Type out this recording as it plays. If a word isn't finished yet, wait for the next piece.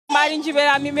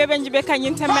Njibera Mimebe Njibe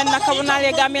Kanyintemen na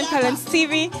Kabonale Gambian Talents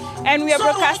TV, and we are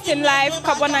broadcasting live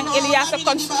Kabonang Eliasa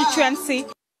constituency.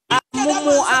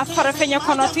 Mumu Farafenni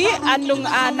Konoti andung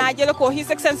Najelo ko His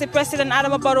Excellency President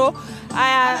Adama Barrow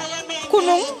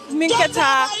kunung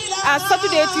minketa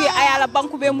Saturday ti ayala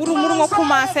banku be muru ngo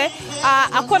commencé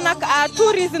akonak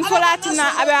two reasons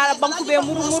folatina abe ala banku be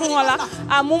muru ngola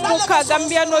mumu ka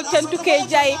Gambia no tentuke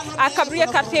jay kabriya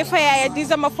carte faya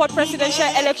December 4th presidential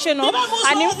election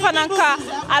anim fananka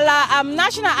ala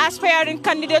national aspiring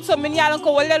candidate so min yalan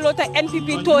ko wolle lota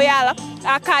NPP to yala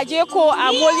kaje ko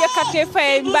molye carte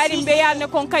faya mbari mbeya ne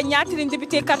kon kan nyatiri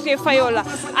député carte fayola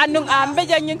andung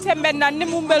mbeja nyintembe na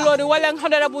nimu mbelori wala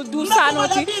honorable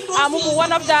Dusanoti mumu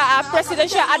one of the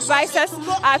presidential advisors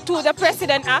to the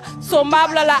president so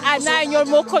mabla la na ñol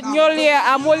moko ñolye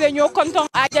molye ño konton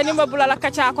janima bulala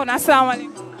kacha kon assalamu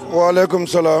alaykum wa alaykum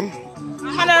salam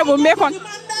honorable mekon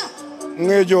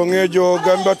ngejo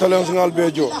Gambia Talents ngal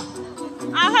bejo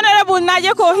honorable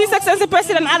naje ko His Excellency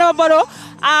President Adama Barrow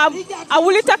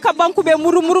awulita ka banku be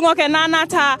muru ngoke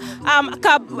nanata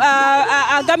ka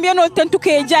Gambia no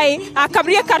tentuke jay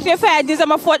kabriya carte fa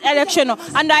December 4th election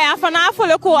and I afana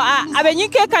fole ko abe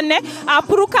nyike kanne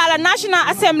pour kala National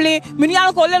Assembly min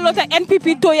yalla ko lelota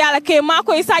NPP to yalla ke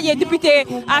mako isaje député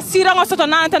sirango soto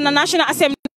nanata na National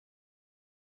Assembly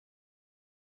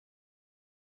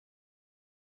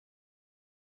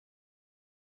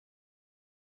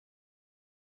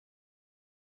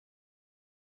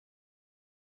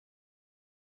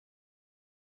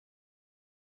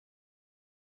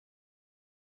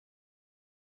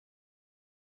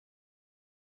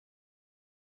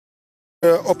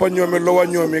opanyomi lowa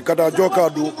nyomi kada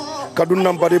jokadu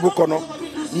kadunam Baddibou kono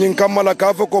nyin kamala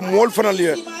ka fa ko mol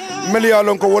fanalie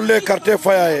melialon ko wolle carte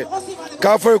fayaye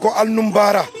ka fa ko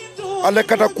alnumbara ale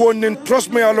kata ko nin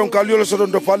trust me alon ka liolo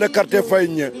sodon do fa le carte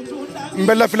faygne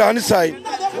mbella fila hani say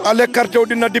ale carte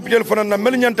odina député fanana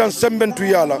mel nyantan sembentu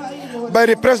yala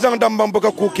bayri president dambam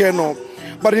baka ku keno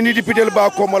bari ni député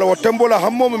ba ko mala wo tembola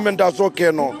hammo menta so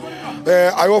keno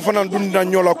ayo fanan dunda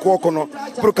nyola ko kono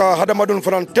pour ka hadama dun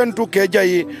fanan tentu ke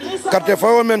jayi carte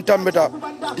fawo men tambeta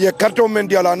ye carte men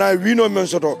diala na wino men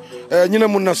soto nyina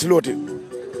mun nasloti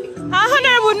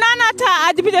honorable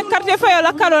nanata député carte fayo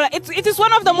la karola it is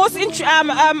one of the most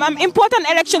important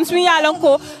elections min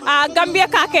yalonko Gambia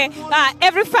kake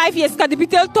every 5 years ka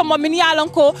député to mo min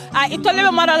yalonko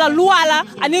itolebe marala luala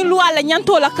ani luala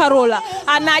nyanto la karola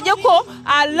naje ko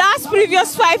last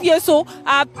previous 5 years so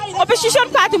opposition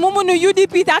party mumunu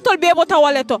UDP ta tol be bota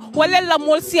waleto walella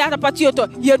mol siata patioto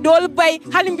ye dol bay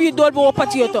halimbi dol bo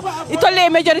patioto itole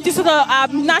majority so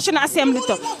National Assembly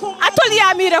to atol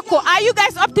ya mire ko are you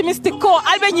guys optimistic ko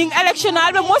albe nying election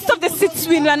albe most of the seats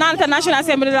win la National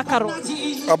Assembly la karo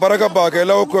baraka bake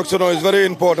law question is very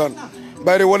important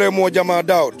bare wole mo jama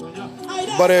doubt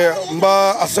bare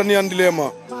mba asani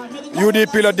andilema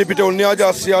UDP la député on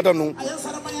niaja siata nu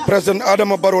President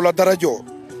Adama Barrow la darajo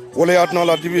wala yatna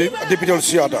la député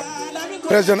siata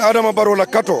President Adama Barrow la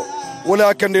kato wala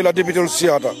akende la député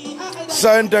siata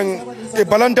sainteng e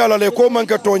balanta la le ko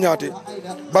manke tonyati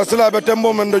basla be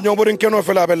tembo men do nyoborin keno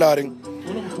fela be laring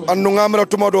andu ngamra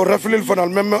tuma do reflil fanal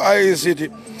même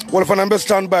ICT wala fanal be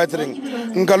stand by thing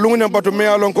ngalungune batu me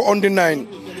alon ko on the 9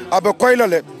 abe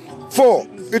koylale fo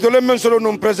idole men solo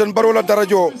num President Barrow la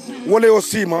darajo wala o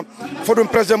sima fodum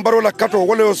President Barrow la kato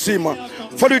wala o sima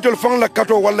fodi tol fang la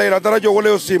kato wala la darajo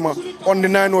wala o sima on the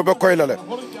 9 o be koylale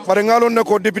bare ngalon ne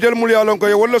ko député mul yalon ko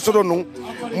wala solo num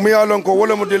mu yalon ko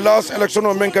wala mu di last election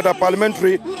o men kada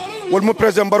parliamentary wala mu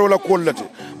President Barrow la kollati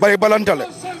bare balantale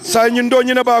sa nyindo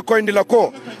nyina ba ko indi la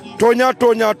ko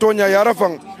tonya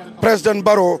yarafang President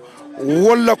Barrow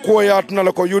wala ko yatna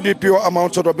la ko UDP o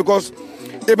amount soto because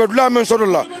ebe dula men soto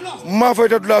la ma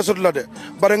fayta dula soto la de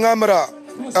bare ngamara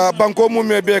banko mu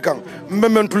me be kan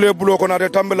memmen tule bulo ko na de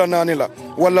tambela nani la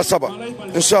wala saba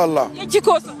inshallah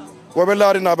wa be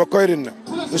larina ba koyrin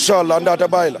inshallah ndata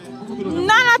bayla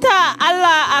nanata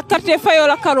alla carte fayo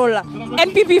la karola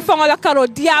NPP fango la karo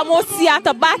diamo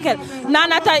siata bakel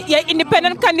nanata ye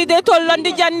independent candidate to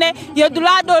londi janne ye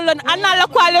dula do lon anna la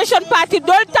coalition party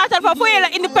dol tatal fa foye la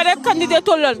independent candidate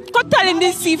to lon ko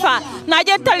talindi sifa na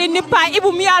je talindi pa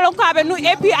ibu mi yalon ko be nu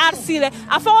APRC le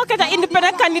afango keta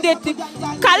independent candidate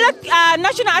kala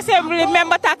National Assembly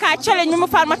member ta ka challenge mu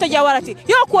farmata jawarati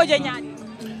yo ko je nyaani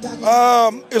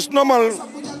it's normal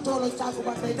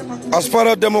as far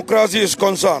as democracy is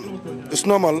concerned. It's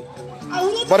normal.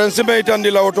 But in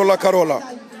Simeitandi la auto la Carola.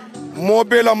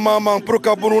 Mobile mama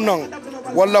pruka burunang.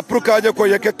 Wala pruka je ko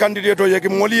yeke candidate yeke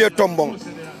moliye tombong.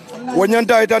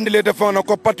 Wanyanta itandi le defana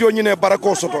ko patio nyine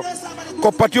barako soto.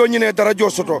 ko patio ñine darajo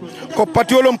soto ko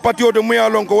patio lom patio de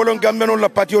muyalon ko wolon gambenon la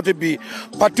patio te bi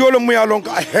patio lom muyalon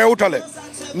a hewtale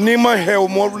ni ma hew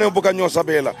mo ne buka ñoo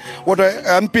sabela woto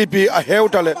MPP a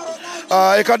hewtale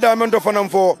e kada men do fanam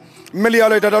fo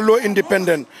melialo ita lo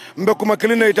independent mbe kuma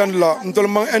kilina itan la ntol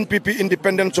ma NPP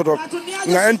independent soto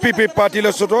nga NPP party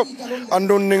le soto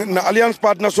andon na alliance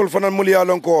partner sol fanal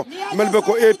melialo ko melbe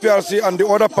ko APRC and the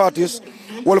other parties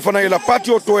wol fana ila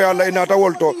party to yalla inata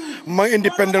wolto ma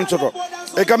independent soto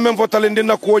e kam men fo talende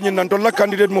na ko nyin nan to la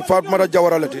candidate mu Fatmata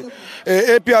Jawara lati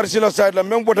e APRC la side la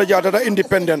men bota jata da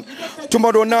independent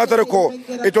tuma do natare ko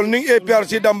etol ning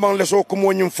APRC dambang le so ko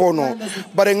mo nyim fono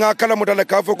bare nga kala mutale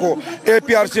ka fo ko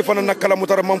APRC fana na kala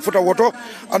mutara man futa woto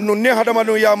annu ne hadama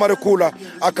no yamare kula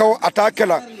akaw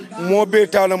atakela mo be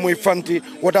tala moy fanti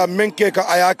wota menke ka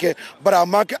ayake bara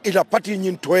make ila pati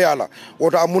nyin toyala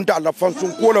wota amunta ala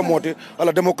fansun ko la moti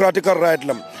ala democratic right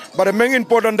lam bare men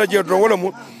important da jedro wala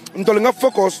mu ndol nga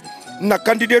focus na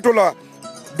candidate la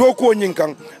do ko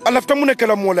nyinkan alafta muneke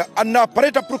la mola anna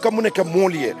pareta pour ka muneke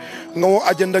molie ngawo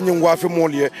agenda nyin wafi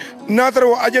molie natara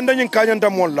wo agenda nyin kanyanta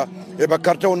molla e ba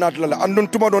carte o natla la andon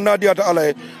tuma do nadiata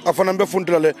ala afana be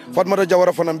fundilale Fatmata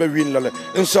Jawara fana be winlale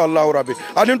inshallah rabbi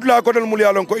adin tula ko dal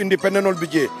mulyalon ko independent ol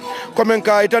bije comme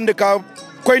ka itande ka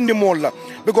ko indi molla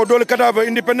because dole katava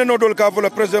independent no dole ka vola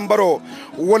president Barrow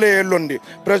wole londi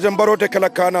president Barrow te kala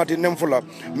kanati nemfula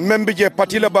membi je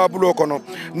patila babulo kono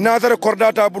nazare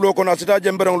kordata bulo kono sita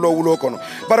jemberang lo wulo kono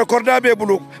bara korda be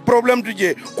bulu problem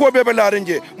tuje ko be be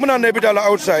larenje muna ne bitala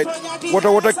outside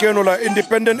wota keno la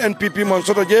independent NPP man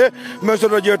soto je men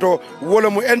soto je to wala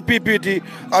mu NPP ti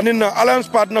anina alliance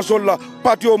partner solla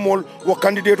patio mol wo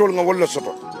candidate nga wala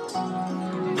soto.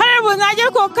 Honorable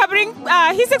Nigel ko covering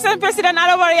His Excellency President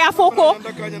Alawari Afoko.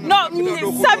 No,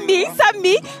 Sambi,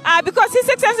 because His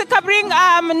Excellency covering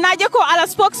Nigel ko ala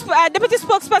deputy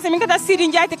spokesperson Minkata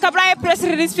Sidin Jai Kabra press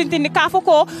release in the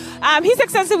Kafoko. His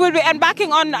Excellency will be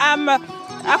embarking on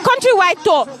a countrywide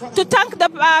tour to thank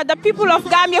the people of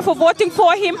Gambia for voting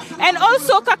for him, and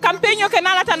also ka campaign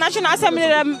Kenalata National Assembly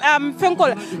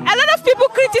Fenkol. A lot of people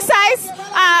criticize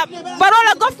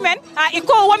Barola government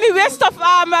iko wami waste of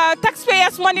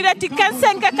taxpayers money that can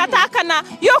send katakana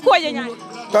yoko yenyani.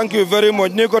 Thank you very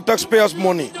much. Niko taxpayers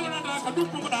money.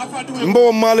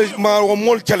 Mbo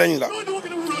mol challenge la.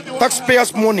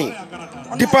 Taxpayers money.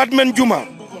 Department Juma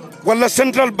wala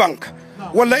Central Bank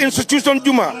wala institution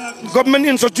Juma government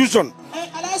institution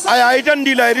aya itan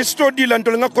dila restore dila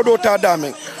ntol nga kodo ta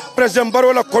dame president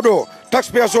Barola kodo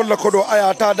taxpayers la kodo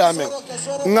aya ta dame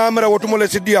ngamra wotumo le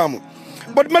sidiamu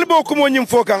but melbo ko mo nyim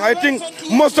fokan I think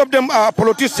most of them are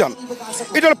politicians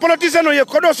idol politician o ye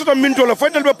kodo soto minto la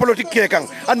fodel be politique kan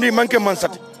andi manke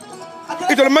mansati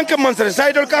idol manke mansati sa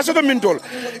idol ka soto minto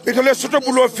idol soto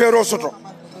bulo fero soto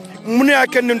mune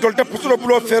aken tol te pusulo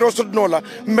bulo fero soto nola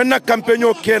menna campagne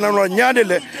o kenan no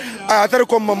nyaadele a tar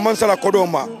ko mansala kodo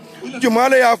ma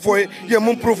jumale ya foy ye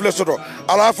mun proof le soto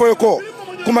ala foy ko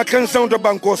kuma ken sound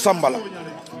banko sambala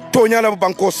to nyala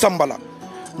banko sambala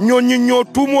ñoo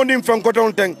tumo nim fanko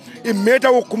ton ten e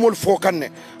meta wo kumol fo kanne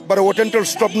bara wotentel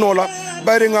stop nola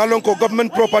bayri ngalon ko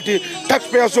government property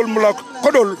taxpayers sol mula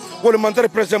kodol wala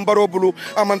mantare president Barrow bulu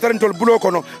amantare tol bulo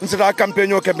kono nsita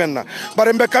campaign o ke menna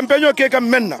bare mbe campaign o ke kam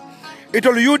menna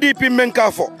itol UDP men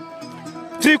ka fo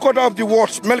 3/4 of the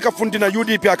votes melka fundina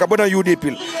UDP aka bona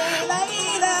UDP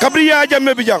kabriya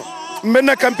jamme bijang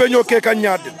menna campaign o ke kan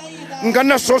nyaade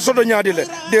ngana soso do nyaade le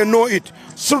they know it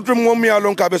surtout mom ya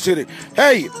lon ka be siri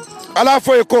hey ala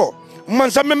foy ko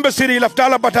man sa membe siri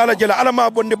laftala batala jela ala ma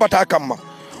bondi bata kamma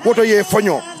woto ye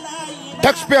fonyo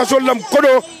taxpayers lam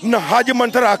kodo na haji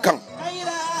mantara kan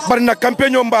barna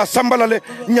campaign mba sambalale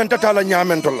nyantata la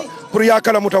nyamentola pour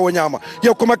yakala mutawo nyama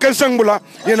yo kuma kensang bula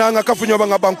yena nga kafunyo ba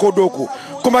nga banko doku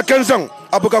kuma kensang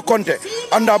abuka konte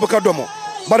anda abuka domo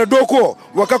bara doko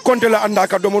waka konte la anda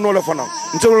ka domo no la fana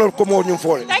ntolo ko mo nyum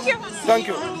fole. Thank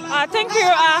you. Thank you,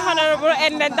 Honorable.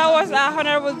 And that was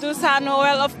Honorable Dusano,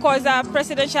 well, of course,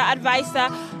 presidential advisor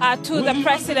to the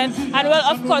president. And, well,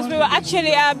 of course, we will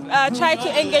actually try to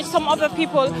engage some other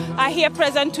people here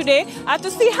present today to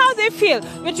see how they feel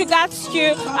with regards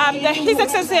to His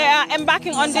Excellency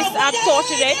embarking on this tour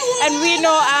today. And we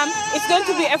know it's going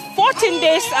to be a 14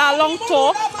 days long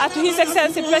tour to His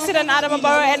Excellency President Adama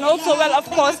Barrow, and also, well, of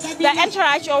course, the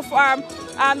entourage of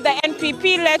the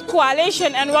NPP-led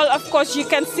coalition. And, well, of course, you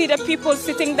can see the people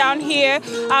sitting down here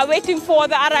waiting for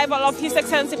the arrival of His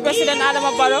Excellency President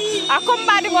Adama Barrow.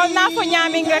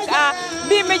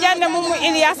 bi mi jande mumu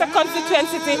Ilyasa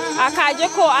constituency kaje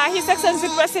ko His Excellency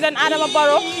President Adama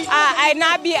Barrow ay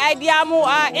nabi ay diamu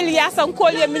Ilyasa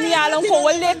kolye min yalon ko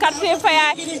wolle carte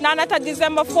faya nanata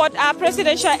December 4th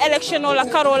presidential election ola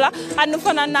karola anu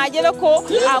fana najele ko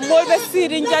molbe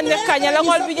siri jande kanyala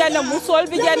ngol bi jande musol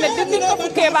bi jande dindi ko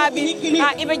keba bi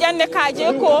ibe jande kaje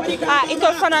ko ito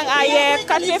fana ay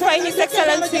carte faya His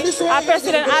Excellency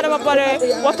President Adama Barrow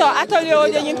woto atelier o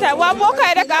nyinta wa mo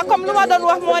kay rek comme luma don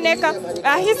wax mo nek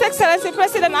His Excellency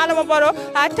President Adama Barrow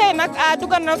tay nak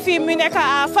dugal na fi mi nek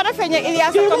Farafenni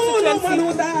Ilyasa constituency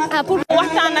pour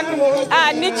waxtaan ak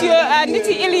nit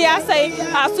Ilyasa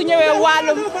su ñëwee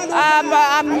walum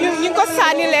ñu ko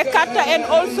sanile carte and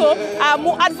also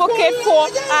mu advocate for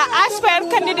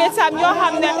aspirant candidates am ñoo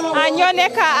xamne ñoo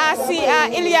nek si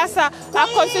Ilyasa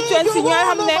constituency ñoo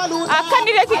xamne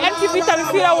candidate NPP tam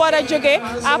fi la wara joggé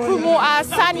pour mu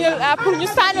sanil pour ñu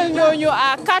sanil ñooñu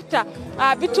carte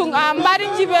bitung mbari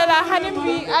jibela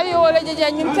hanimbi ali wala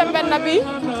jeje ñin tembenna bi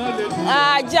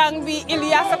jang bi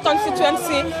Ilyasa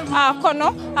constituency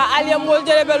kono ali mol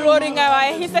jelebe lori ngay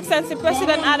waye His Excellency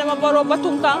President Adama Barrow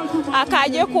batunkan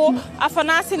kaje ko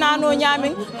afana sinano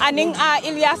nyamin aning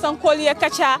Ilyasa kolye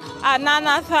kacha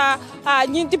nana sa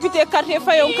ñi député carte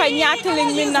fayon ka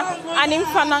ñaateling minna aning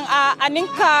fanan aning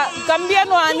ka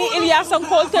gambiano ani Ilyasa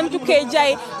kol tentu ke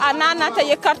jay nana ta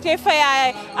ye carte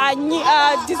faya ñi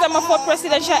December 4th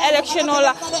presidential election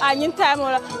ola ñin time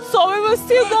ola. So we will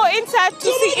still go inside to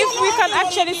see if we can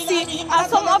actually see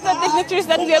some of the dignitaries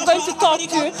that we are going to talk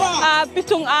to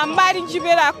bitung mbari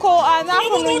jibera ko na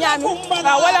funu nyami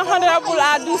wala honorable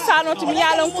du sano to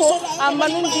miyalon ko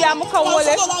manun diam ka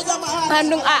wole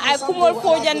andung ay kumol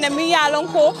ko jande miyalon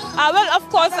ko well of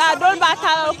course dol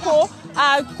batal ko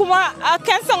kuma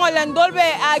kensangolen dolbe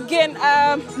gain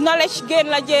knowledge gain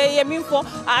la je yemin fo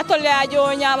atole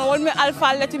ajo nyama wol mi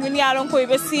alfa lati min yalon ko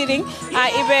ibe siring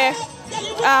ibe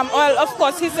well of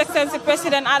course His Excellency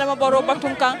President Adama Barrow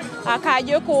batunkan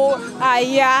kaje ko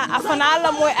ya afana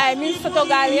la moy ay min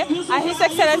fotogalie His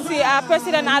Excellency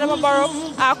President Adama Barrow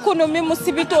kuno mi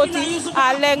musibitoti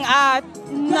leng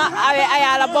na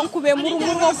ayala banku be muru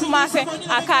commencé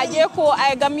kaje ko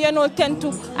ay gamiano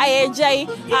tentu ay jay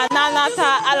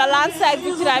nanata ala landslide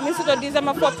victory min soto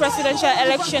December 4th presidential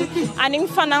election aning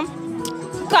fanam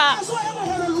ka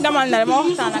damal na mo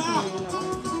tanak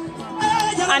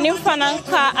anim fanan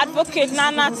ka advocate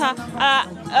nanata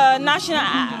National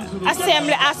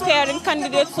Assembly aspiring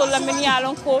candidate so lamini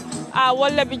alon ko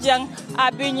wala bijang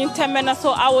being temena.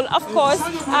 So I will of course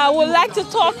would like to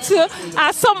talk to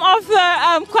some of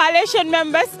the coalition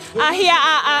members here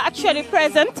are actually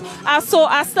present. So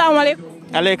assalamu alaikum.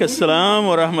 Alaikum assalam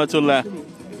wa rahmatullah.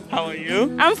 How are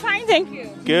you? I'm fine, thank you.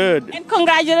 Good. And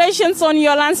congratulations on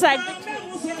your landslide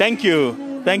victory. Thank you.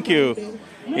 Thank you.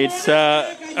 It's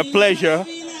a pleasure,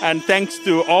 and thanks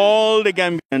to all the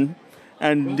Gambian.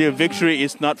 And the victory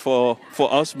is not for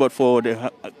us, but for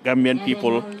the Gambian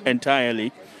people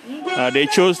entirely. They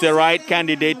chose the right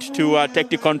candidate to take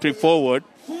the country forward.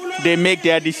 They make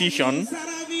their decision,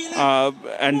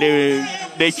 and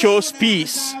they chose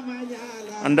peace,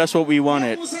 and that's what we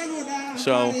wanted.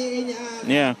 So,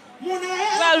 yeah.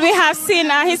 Well, we have seen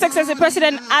His Excellency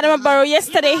President Adama Barrow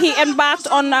yesterday. He embarked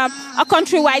on a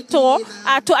countrywide tour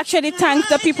to actually thank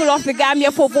the people of the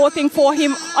Gambia for voting for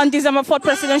him on December 4th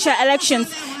presidential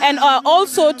elections, and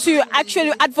also to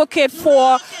actually advocate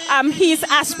for his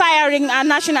aspiring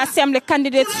National Assembly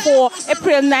candidates for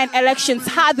April 9 elections.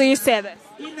 How do you say that?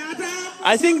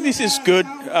 I think this is good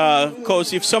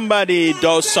because if somebody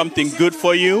does something good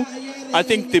for you, I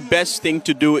think the best thing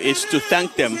to do is to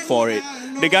thank them for it.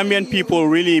 The Gambian people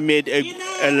really made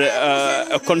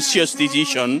a conscious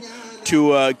decision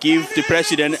to give the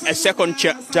president a second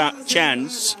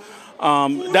chance.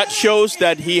 That shows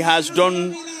that he has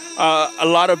done a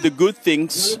lot of the good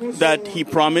things that he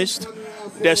promised.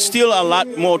 There's still a lot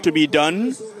more to be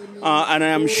done, and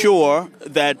I'm sure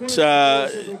that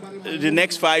the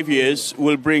next 5 years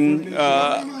will bring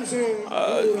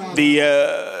the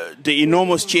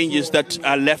enormous changes that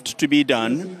are left to be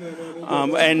done.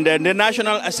 And the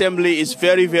National Assembly is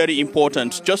very, very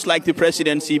important, just like the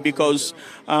presidency, because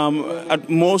at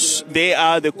most they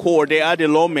are the core, they are the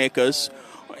lawmakers.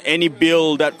 Any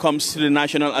bill that comes to the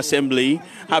National Assembly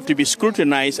have to be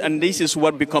scrutinized, and this is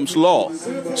what becomes law.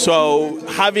 So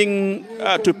having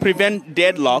to prevent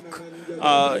deadlock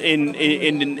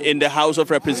in the House of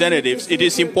Representatives, it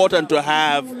is important to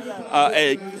have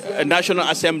a National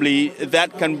Assembly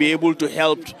that can be able to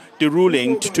help the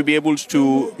ruling to be able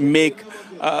to make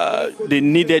the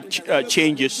needed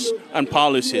changes and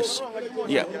policies.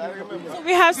 Yeah.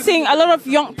 We have seen a lot of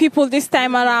young people this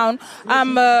time around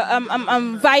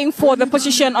vying for the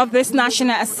position of this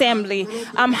National Assembly.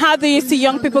 How do you see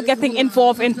young people getting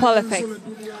involved in politics?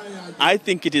 I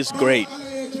think it is great.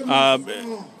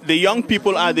 The young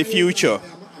people are the future.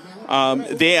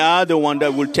 They are the one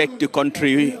that will take the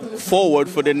country forward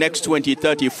for the next 20,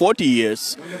 30, 40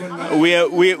 years. We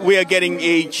are getting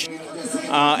aged,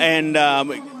 and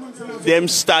them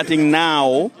starting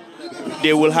now,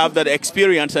 they will have that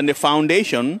experience and the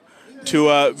foundation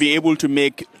to be able to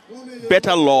make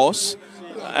better laws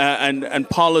and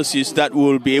policies that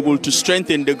will be able to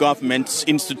strengthen the government's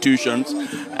institutions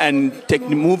and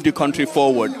move the country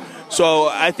forward. So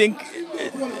I think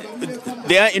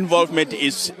their involvement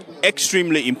is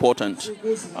extremely important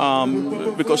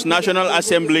because National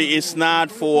Assembly is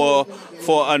not for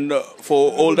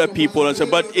older people and so,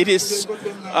 but it is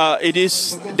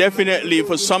definitely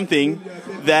for something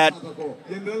that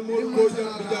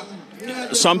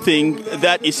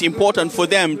is important for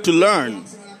them to learn,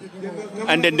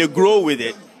 and then they grow with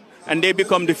it, and they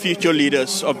become the future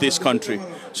leaders of this country.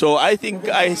 So I think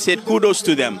I said kudos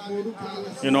to them,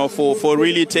 for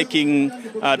really taking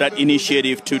that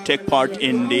initiative to take part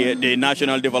in the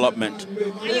national development.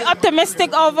 Are you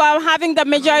optimistic of having the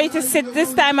majority sit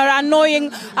this time around,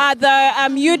 knowing the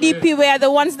UDP were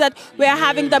the ones that were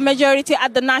having the majority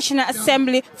at the National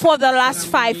Assembly for the last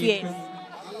 5 years?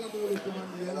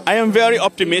 I am very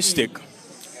optimistic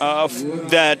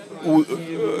that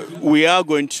we are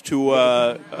going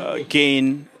to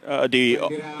gain the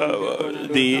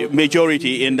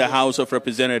majority in the House of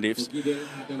Representatives.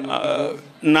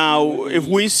 Now, if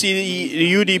we see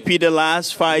the UDP the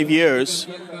last 5 years,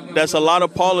 there's a lot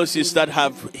of policies that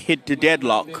have hit the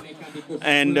deadlock.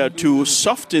 And to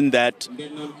soften that,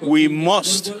 we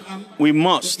must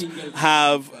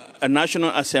have a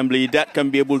National Assembly that can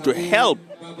be able to help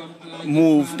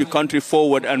move the country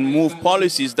forward and move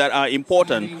policies that are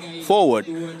important forward.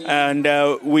 And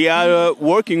we are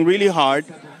working really hard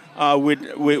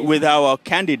with our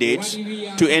candidates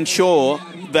to ensure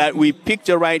that we pick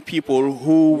the right people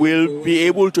who will be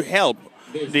able to help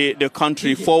the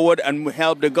country forward and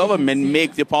help the government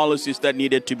make the policies that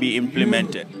needed to be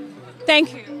implemented.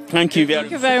 Thank you. Thank you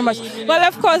very much. Well,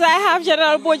 of course, I have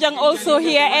General Bojang also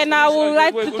here, and I would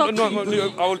like to talk to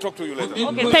you. I will talk to you later.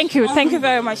 Okay, thank you. Thank you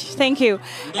very much. Thank you.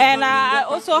 And I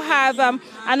also have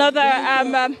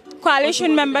another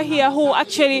coalition member here who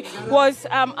actually was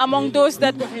among those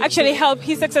that actually helped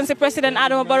His Excellency President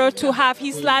Adama Barrow to have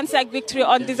his landslide victory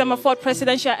on December 4th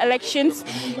presidential elections.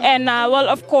 And, well,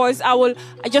 of course, I will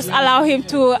just allow him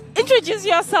to introduce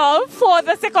yourself for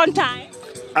the second time.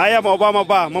 I am Obama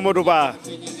Ba, Mamadou Ba.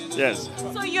 Yes.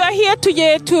 So you are here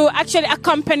today to actually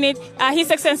accompany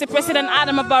His Excellency President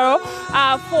Adama Barrow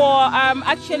for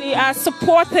actually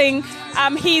supporting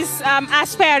his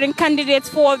aspiring candidates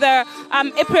for the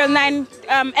April 9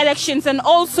 elections, and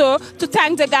also to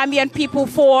thank the Gambian people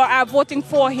for voting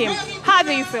for him. How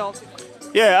do you feel?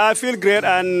 Yeah, I feel great,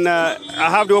 and I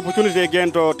have the opportunity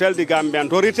again to tell the Gambian,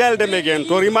 to retell them again,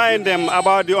 to remind them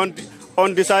about the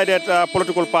undecided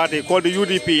political party called the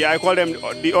UDP. I call them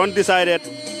the undecided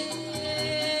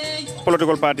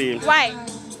political party. Why?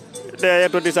 They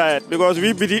have to decide, because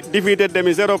we defeated them.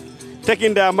 Instead of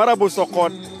taking their marabouts to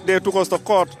court, they took us to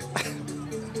court.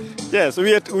 Yes,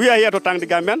 we are here to thank the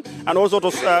Gambian, and also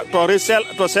to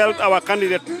sell our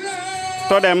candidate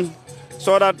to them,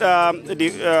 so that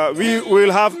we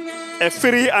will have a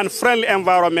free and friendly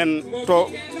environment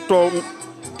to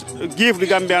give the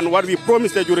Gambian what we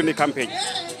promised during the campaign.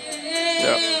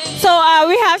 Yeah. So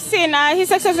we have seen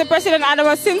His Excellency President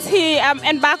Adama, since he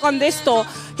embarked on this tour,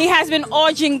 he has been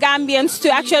urging Gambians to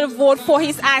actually vote for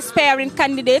his aspiring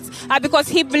candidates because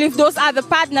he believes those are the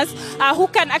partners who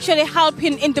can actually help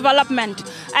him in development.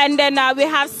 And then we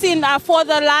have seen for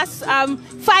the last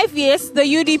 5 years, the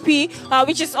UDP,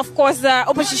 which is of course the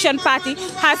opposition party,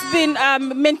 has been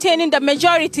maintaining the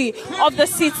majority of the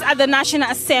seats at the National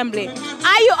Assembly.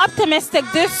 Are you optimistic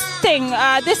this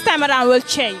time around will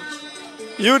change?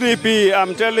 UDP,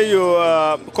 I'm telling you,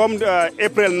 come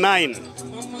April 9,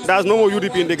 there's no more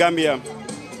UDP in the Gambia.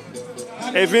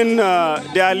 Even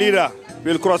their leader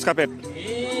will cross carpet.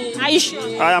 Are you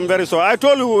sure? I am very sure. I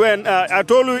told you in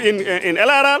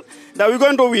LRL that we're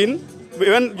going to win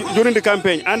during the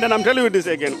campaign, and then I'm telling you this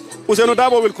again. Ousainou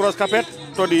Darboe will cross carpet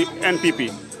to the NPP.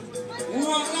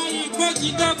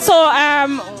 So,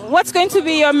 what's going to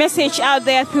be your message out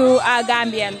there to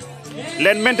Gambians?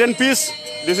 Let's maintain peace.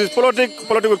 This is politics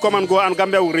will come and go, and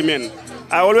Gambia will remain.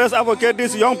 I always advocate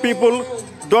these young people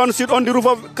Don't sit on the roof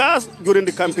of cars during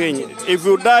the campaign. If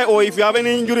you die or if you have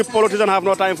any injury, politicians have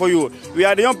no time for you. We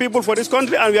are the young people for this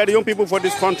country, and we are the young people for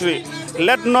this country.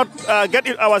 Let not get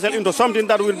ourselves into something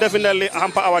that will definitely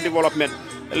hamper our development.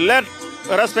 Let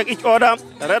respect each other,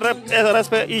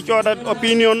 respect each other's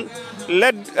opinion.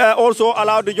 Let also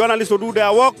allow the journalists to do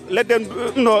their work. Let them,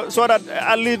 so that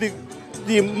at least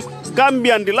the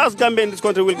Gambian, the last Gambian in this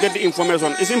country will get the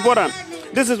information. It's important.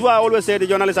 This is why I always say the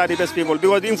journalists are the best people,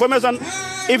 because the information,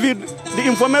 the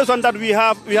information that we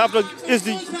have to, is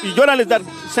the journalists that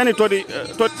send it to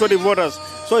the voters.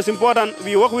 So it's important.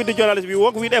 We work with the journalists, we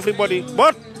work with everybody,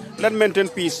 but let's maintain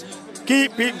peace.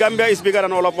 Gambia is bigger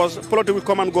than all of us. Politics will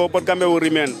come and go, but Gambia will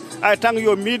remain. I thank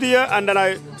your media, and then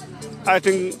I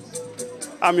think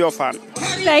I'm your fan.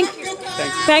 Thank you.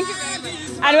 Thank you.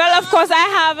 And well, of course,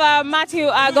 I have Matthew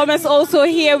Gomez also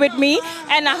here with me,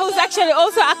 and who's actually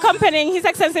also accompanying His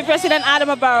Excellency President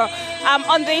Adama Barrow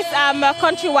on this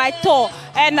countrywide tour.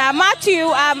 And Matthew,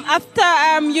 after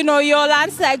your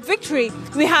landslide victory,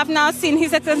 we have now seen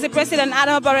His Excellency President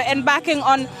Adama Barrow embarking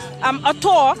on a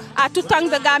tour to thank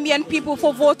the Gambian people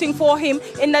for voting for him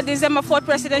in the December 4th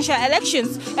presidential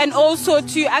elections, and also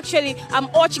to actually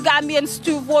urge Gambians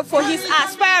to vote for his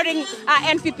aspiring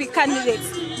NPP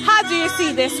candidates. How do you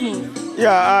see this move?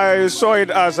 Yeah, I saw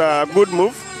it as a good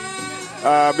move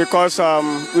because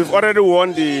we've already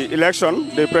won the election,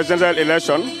 the presidential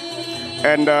election,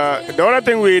 and the other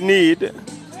thing we need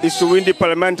is to win the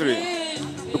parliamentary,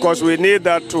 because we need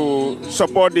that to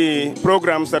support the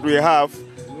programs that we have,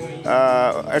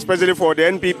 especially for the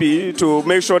NPP, to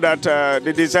make sure that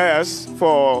the desires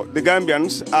for the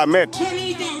Gambians are met.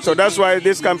 So that's why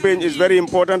this campaign is very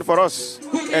important for us,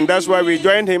 and that's why we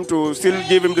joined him to still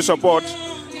give him the support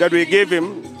that we gave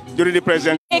him during the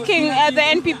president. Taking the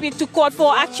NPP to court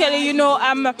for actually,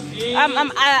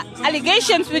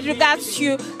 allegations with regards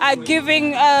to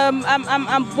giving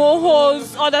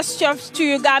boreholes, other stuff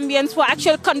to Gambians, for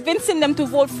actually convincing them to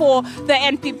vote for the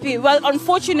NPP. Well,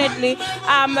 unfortunately,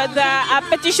 the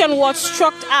petition was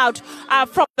struck out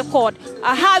from the court.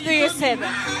 How do you say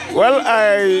that? Well,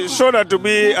 I saw that to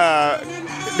be a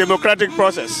democratic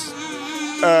process.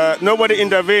 Nobody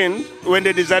intervened when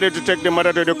they decided to take the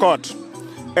matter to the court.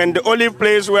 And the only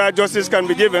place where justice can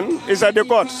be given is at the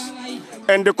courts.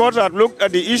 And the courts have looked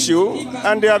at the issue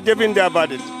and they have given their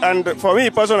verdict. And for me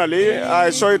personally, I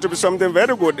saw it to be something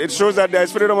very good. It shows that there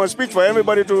is freedom of speech for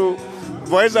everybody to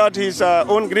voice out his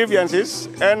own grievances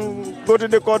and go to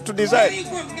the court to decide.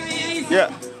 Yeah.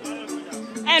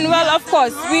 And well, of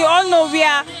course, we all know we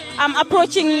are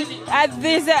approaching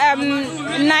this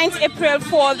 9th April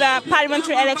for the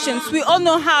parliamentary elections. We all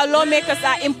know how lawmakers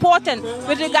are important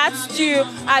with regards to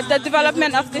the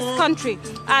development of this country.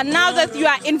 Now that you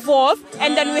are involved,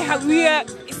 and then we are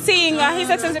seeing His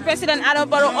Excellency President Adama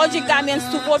Barrow urging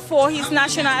Gambians to vote for his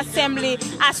National Assembly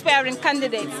aspiring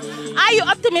candidates. Are you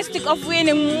optimistic of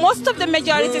winning most of the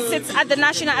majority seats at the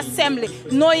National Assembly,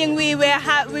 knowing we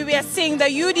were seeing the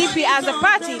UDP as a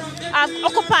party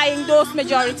occupying those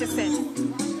majority seats?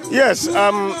 Yes,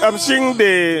 I'm seeing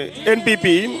the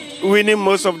NPP winning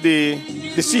most of the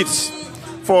seats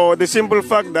for the simple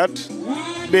fact that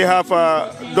they have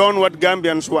done what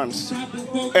Gambians want.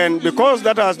 And because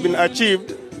that has been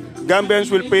achieved,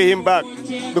 Gambians will pay him back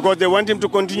because they want him to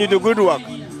continue the good work.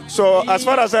 So as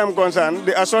far as I'm concerned,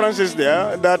 the assurance is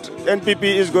there that NPP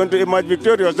is going to emerge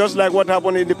victorious, just like what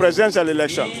happened in the presidential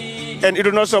election. And it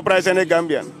will not surprise any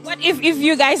Gambian. What if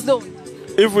you guys don't?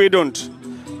 If we don't?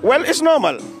 Well, it's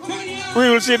normal. We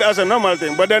will see it as a normal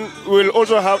thing, but then we'll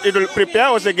also it will prepare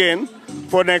us again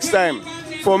for next time.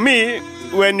 For me,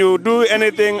 when you do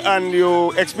anything and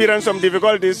you experience some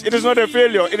difficulties, it is not a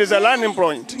failure, it is a learning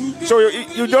point. So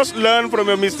you just learn from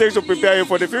your mistakes to prepare you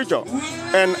for the future.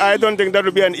 And I don't think that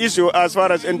will be an issue as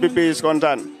far as NPP is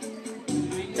concerned.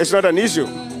 It's not an issue.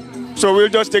 So we'll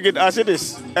just take it as it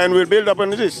is, and we'll build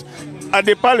upon this. At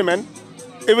the parliament,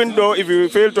 even though if we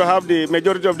fail to have the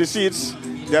majority of the seats,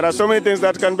 there are so many things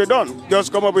that can be done.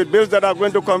 Just come up with bills that are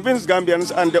going to convince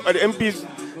Gambians and the MPs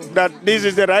that this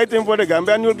is the right thing for the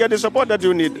Gambia, and you'll get the support that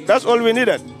you need. That's all we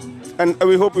needed, and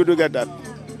we hope you do get that.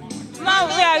 Now,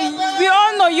 we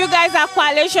all know you guys are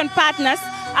coalition partners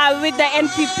with the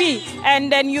NPP,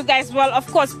 and then you guys, well, of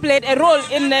course, played a role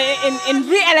in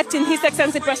re-electing His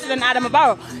Excellency President Adama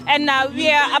Barrow. And we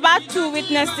are about to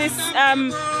witness this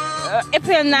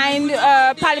April 9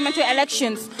 parliamentary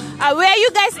elections. Where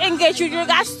you guys engage with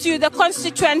regards to the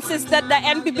constituencies that the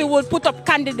NPP will put up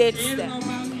candidates there?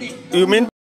 You mean?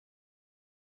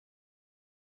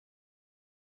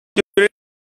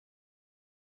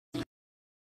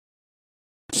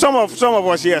 Some of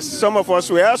us, yes. Some of us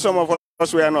were, some of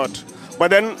us were not.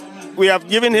 But then we have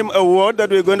given him a word that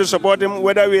we're going to support him,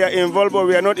 whether we are involved or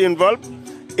we are not involved.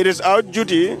 It is our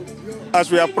duty, as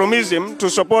we have promised him, to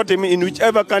support him in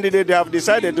whichever candidate they have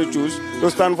decided to choose to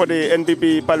stand for the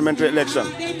NPP parliamentary election.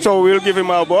 So we'll give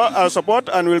him our support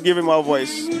and we'll give him our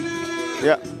voice.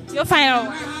 Yeah. Your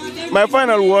final. My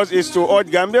final word is to urge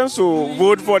Gambians to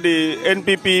vote for the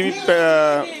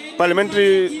NPP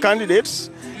parliamentary candidates.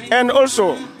 And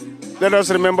also, let us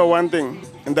remember one thing,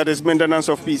 and that is maintenance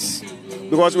of peace.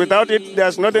 Because without it,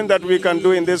 there's nothing that we can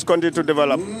do in this country to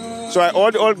develop. So I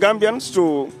urge all Gambians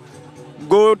to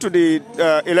go to the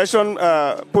election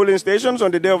polling stations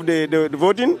on the day of the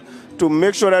voting to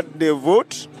make sure that they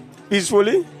vote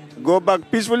peacefully, go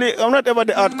back peacefully. Whatever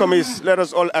the outcome is, let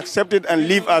us all accept it and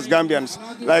live as Gambians.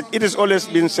 Like it has always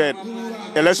been said,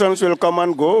 elections will come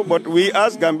and go, but we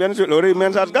as Gambians will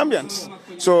remain as Gambians.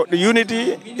 So the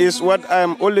unity is what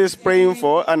I'm always praying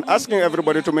for and asking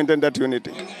everybody to maintain that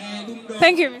unity.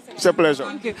 Thank you, Mr. It's a pleasure.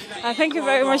 Thank you. Thank you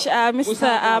very much,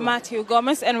 Mr. Matthew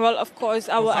Gomez. And well, of course,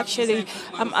 I will actually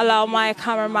allow my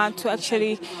cameraman to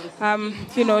actually,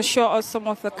 show us some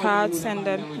of the cards and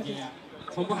then.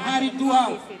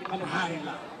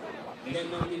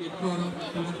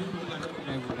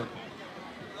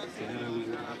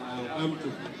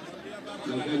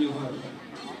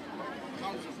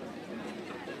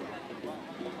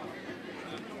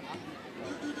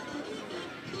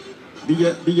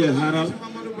 DJ Haral,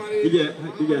 DJ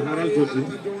Haral Tutu,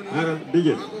 Haral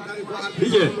DJ.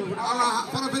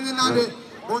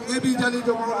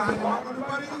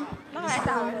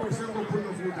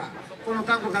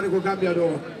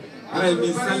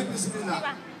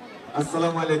 Well,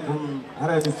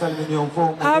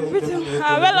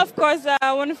 of course,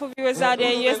 wonderful viewers out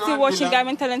there. You're still watching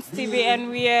Gambian Talents TV, and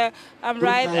we are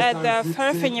right at the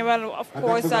Farafenni, well, of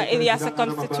course, Ilyasa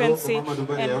constituency.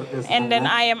 And then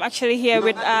I am actually here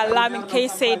with Lamin K.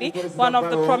 Sadie, one of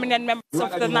the prominent members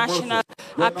of the National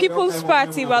People's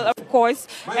Party, well, of course.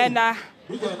 And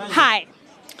hi.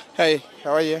 Hey,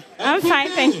 how are you? I'm fine,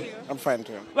 thank you. I'm fine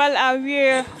too. Well, we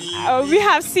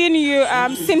have seen you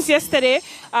since yesterday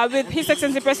with His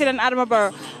Excellency President Adama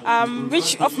Barrow,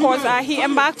 which, of course, he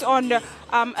embarked on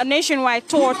a nationwide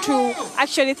tour to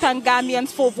actually thank Gambians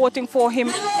for voting for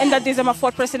him in the December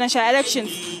 4th presidential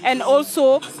elections, and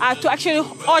also to actually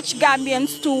urge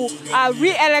Gambians to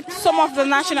re-elect some of the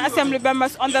National Assembly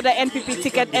members under the NPP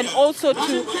ticket, and also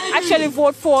to actually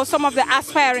vote for some of the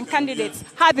aspiring candidates.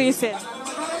 How do you say?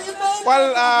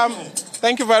 Well,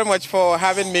 thank you very much for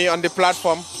having me on the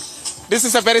platform. This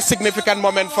is a very significant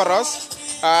moment for us.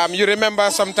 You remember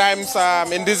sometimes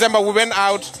in December we went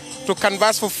out to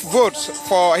canvass for votes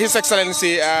for His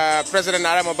Excellency President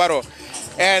Adama Barrow.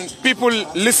 And people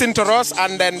listened to us,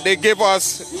 and then they gave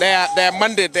us their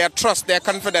mandate, their trust, their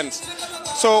confidence.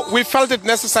 So we felt it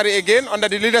necessary again under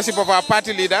the leadership of our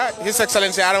party leader, His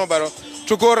Excellency Adama Barrow,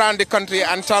 to go around the country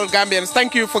and tell Gambians,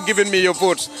 thank you for giving me your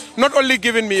votes. Not only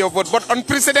giving me your vote, but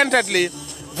unprecedentedly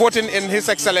voting in His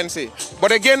Excellency.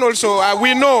 But again also,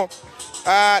 we know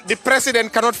the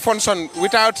president cannot function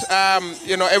without a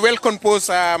well-composed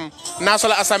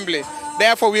National Assembly.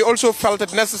 Therefore, we also felt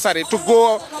it necessary to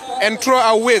go and throw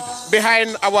our weight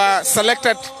behind our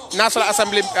selected National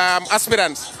Assembly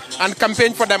aspirants and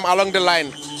campaign for them along the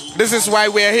line. This is why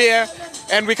we're here.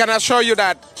 And we can assure you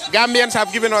that Gambians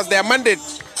have given us their mandate,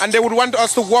 and they would want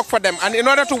us to work for them. And in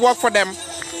order to work for them,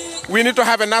 we need to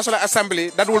have a National Assembly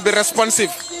that will be responsive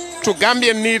to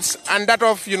Gambian needs and that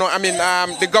of,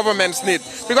 the government's need.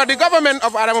 Because the government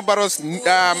of Adama Barrow's,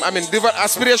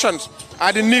 aspirations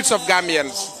are the needs of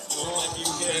Gambians.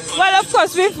 Well, of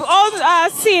course, we've all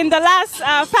seen the last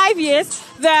 5 years,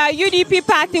 the UDP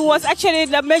party was actually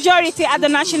the majority at the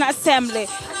National Assembly.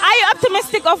 Are you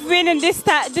optimistic of winning this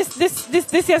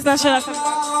year's National Assembly?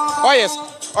 Oh yes.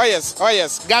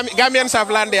 Gambians have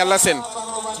learned their lesson.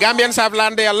 Gambians have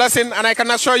learned their lesson, and I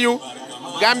can assure you,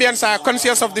 Gambians are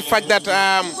conscious of the fact that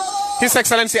His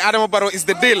Excellency Adama Barrow is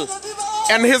the deal,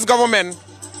 and his government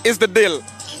is the deal.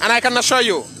 And I can assure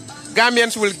you,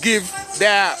 Gambians will give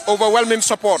their overwhelming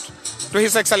support to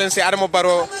His Excellency Adama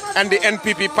Barrow and the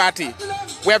NPP party.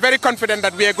 We are very confident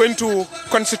that we are going to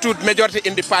constitute majority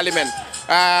in the parliament.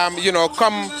 End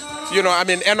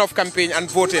of campaign and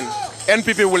voting,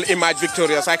 NPP will emerge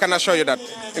victorious. I can assure you that,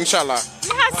 inshallah.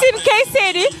 You have seen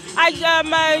KCD,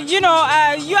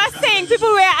 you are saying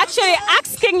people were actually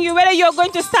asking you whether you're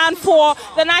going to stand for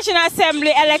the National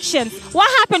Assembly elections. What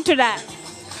happened to that?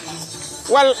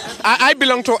 Well, I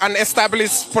belong to an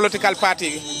established political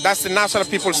party. That's the National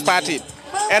People's Party.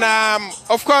 And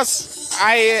of course,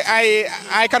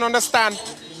 I can understand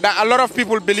that a lot of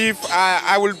people believe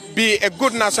I will be a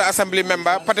good National Assembly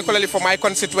member, particularly for my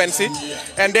constituency,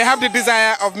 and they have the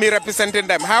desire of me representing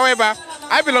them. However,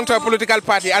 I belong to a political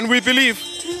party, and we believe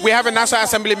we have a National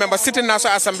Assembly member, sitting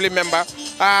National Assembly member,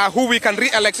 who we can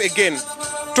re-elect again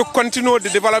to continue the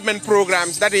development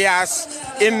programs that he has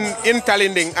in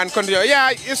Talinding and continue.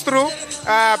 Yeah, it's true.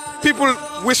 People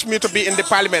wish me to be in the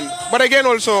parliament, but again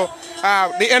also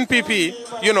the NPP,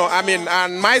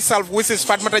 and myself wishes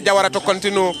Fatmata Jawara to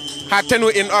continue her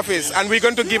tenure in office, and we're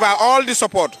going to give her all the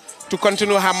support to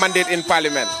continue her mandate in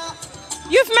parliament.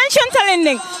 You've mentioned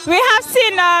Talinding. We have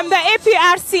seen the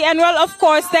APRC and, well, of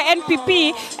course, the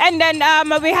NPP. And then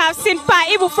we have seen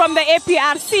Baddibou from the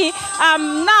APRC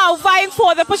now vying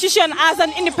for the position as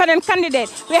an independent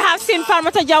candidate. We have seen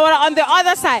Farmata Jawara on the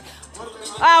other side.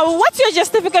 What's your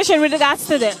justification with regards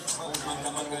to this?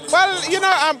 Well,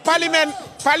 Parliament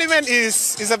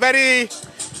is a very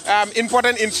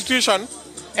important institution.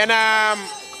 And,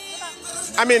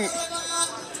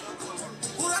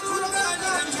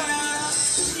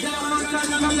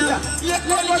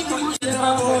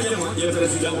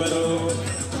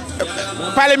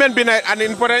 Parliament being an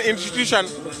important institution,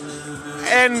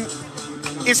 and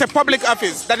it's a public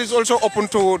office that is also open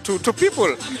to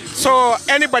people. So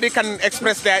anybody can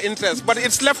express their interest, but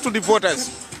it's left to the voters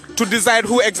to decide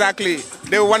who exactly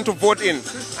they want to vote in.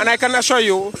 And I can assure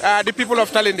you, the people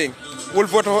of Talinding will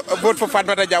vote for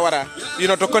Fatmata Jawara,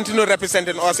 to continue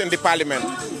representing us in the Parliament.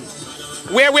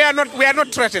 We are not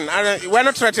threatened. We're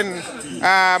not threatened,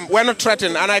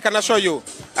 and I can assure you,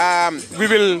 we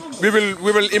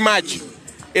will emerge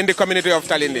in the community of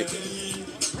Talinding.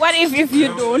 What if you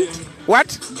don't?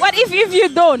 What? What if you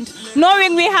don't?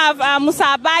 Knowing we have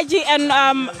Musa Baji and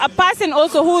a person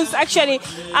also who's actually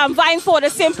vying for the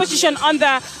same position on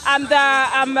the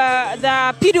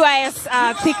PDIS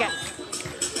ticket.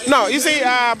 No, you see,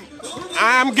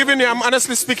 I'm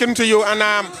honestly speaking to you,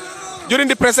 and during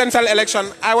the presidential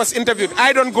election, I was interviewed.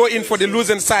 I don't go in for the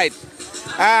losing side.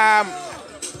 I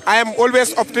am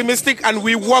always optimistic, and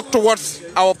we work towards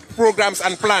our programs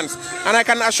and plans. And I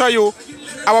can assure you,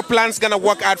 our plans gonna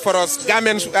work out for us.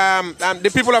 Gambians,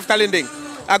 the people of Talinding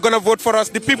are gonna vote for us.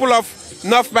 The people of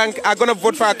North Bank are gonna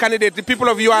vote for our candidate. The people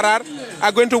of URR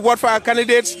are going to vote for our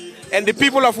candidates. And the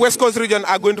people of West Coast region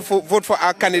are going to vote for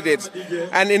our candidates.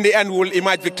 And in the end, we will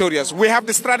emerge victorious. We have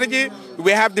the strategy,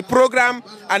 we have the program,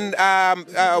 and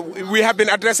we have been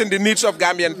addressing the needs of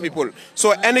Gambian people.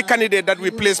 So any candidate that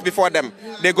we place before them,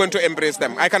 they're going to embrace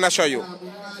them. I can assure you.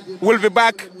 We'll be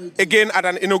back again at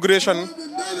an inauguration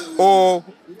or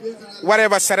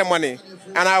whatever ceremony.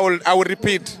 And I will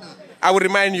repeat, I will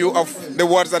remind you of the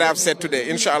words that I have said today,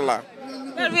 inshallah.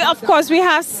 Well, of course, we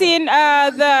have seen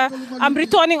the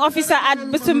returning officer at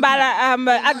Busumbala,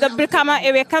 at the Brikama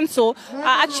Area Council,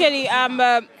 actually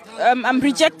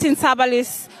rejecting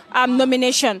Sabali's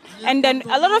nomination. And then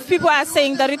a lot of people are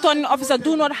saying the returning officer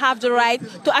do not have the right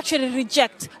to actually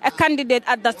reject a candidate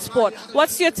at that spot.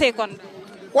 What's your take on that?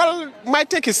 Well, my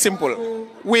take is simple.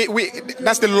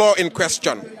 That's the law in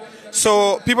question.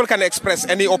 So people can express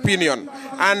any opinion.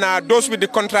 And those with the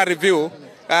contrary view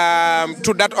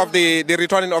to that of the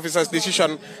returning officer's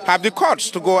decision have the courts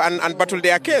to go and battle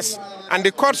their case. And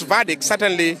the court's verdict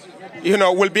certainly,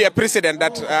 will be a precedent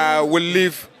that will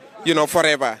live,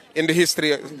 forever in the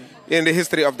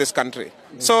history of this country.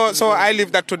 So I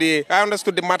leave that to I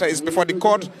understood the matter is before the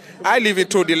court. I leave it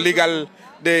to the legal,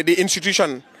 the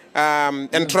institution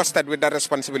entrusted with that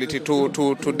responsibility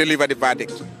to deliver the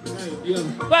verdict.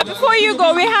 But before you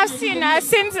go, we have seen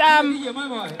since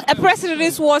a press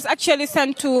release was actually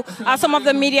sent to some of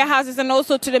the media houses and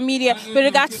also to the media with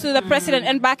regards to the president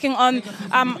embarking on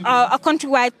a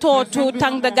countrywide tour to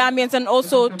thank the Gambians and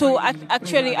also to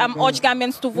actually urge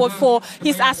Gambians to vote for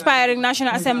his aspiring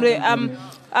National Assembly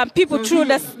people through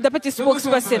the deputy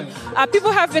spokesperson.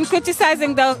 People have been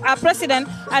criticizing the president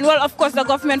and, well, of course, the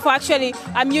government for actually,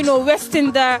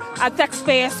 wasting the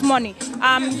taxpayers' money.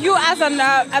 You as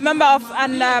a member of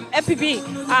an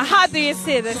FPB, how do you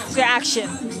see this reaction?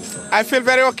 I feel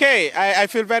very okay. I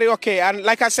feel very okay. And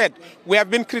like I said, we have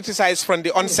been criticized from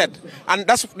the onset. And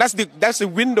that's the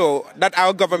window that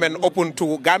our government opened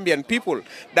to Gambian people,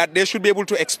 that they should be able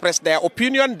to express their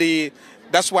opinion.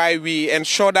 That's why we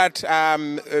ensure that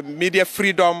media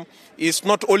freedom is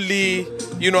not only,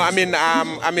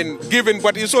 given,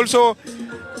 but it's also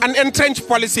an entrenched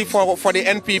policy for the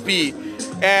NPP.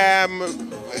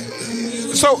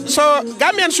 So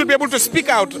Gambians should be able to speak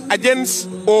out against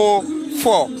or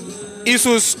for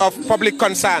issues of public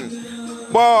concern.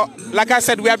 But like I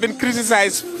said, we have been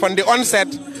criticized from the onset,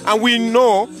 and we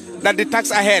know that the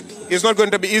tax ahead is not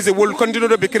going to be easy. We'll continue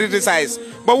to be criticized.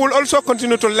 But we'll also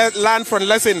continue to learn from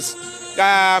lessons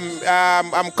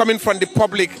coming from the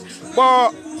public.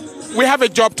 But we have a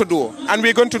job to do, and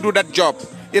we're going to do that job,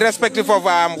 irrespective of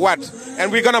what.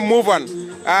 And we're going to move on.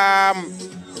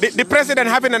 The president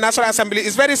having a National Assembly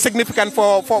is very significant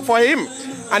for him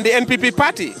and the NPP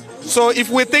party. So if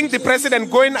we think the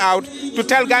president going out to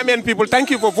tell Gambian people,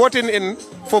 thank you for voting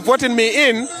me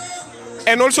in,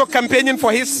 and also campaigning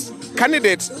for his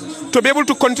candidates to be able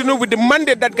to continue with the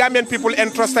mandate that Gambian people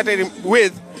entrusted him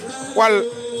with, well,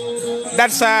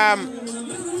 that's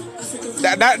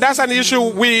an issue.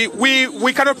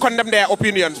 We cannot condemn their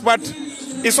opinions, but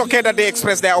it's okay that they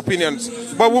express their opinions.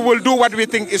 But we will do what we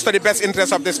think is to the best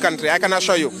interest of this country, I can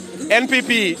assure you.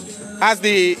 NPP has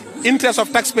the interest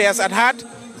of taxpayers at heart,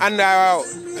 and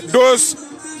those,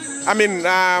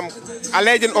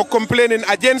 alleging or complaining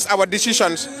against our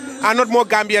decisions are not more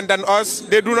Gambian than us.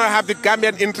 They do not have the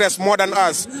Gambian interest more than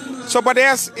us. So, but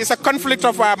it's a conflict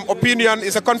of opinion,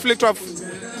 it's a conflict of,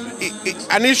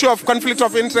 an issue of conflict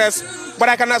of interest, but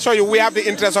I can assure you we have the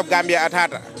interest of Gambia at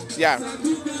heart. Yeah.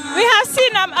 We have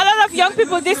seen a lot of young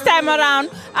people this time around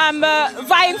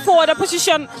vying for the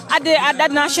position at the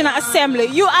National Assembly.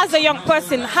 You as a young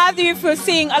person, how do you feel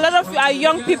seeing a lot of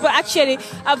young people actually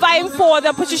vying for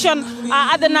the position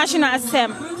at the National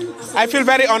Assembly? I feel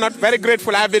very honored, very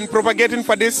grateful. I've been propagating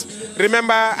for this.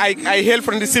 Remember, I hail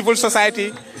from the civil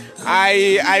society.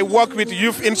 I worked with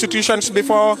youth institutions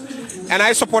before, and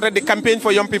I supported the campaign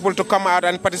for young people to come out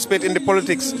and participate in the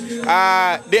politics.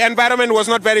 The environment was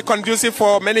not very conducive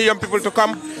for many young people to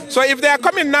come. So if they are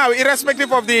coming now,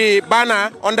 irrespective of the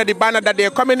banner, under the banner that they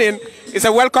are coming in, it's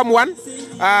a welcome one.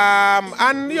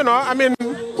 And, you know,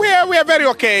 we are very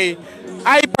okay.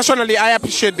 I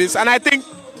appreciate this. And I think,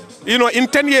 you know, in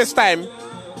 10 years' time,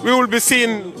 we will be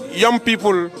seeing young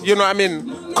people,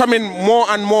 coming more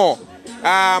and more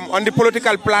on the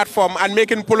political platform and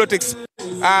making politics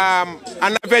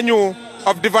an avenue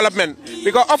of development.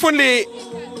 Because oftenly,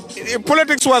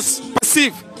 politics was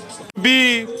perceived to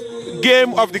be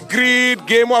game of the greed,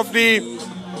 game of the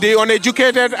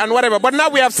uneducated and whatever. But now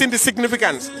we have seen the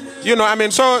significance,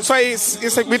 so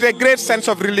it's with a great sense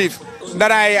of relief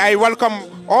that I welcome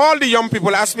all the young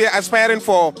people aspiring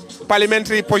for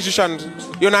parliamentary positions,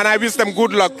 and I wish them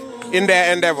good luck in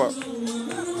their endeavor.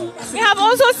 We have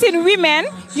also seen women,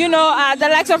 the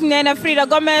likes of Nena Frida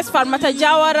Gomez, Farmata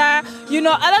Jawara, a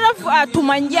lot of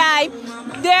Tumanjai.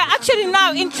 They're actually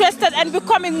now interested and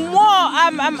becoming more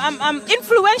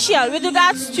influential with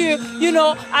regards to,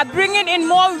 bringing in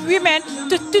more women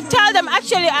to tell them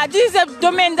actually this is a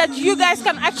domain that you guys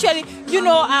can actually,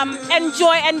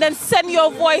 enjoy and then send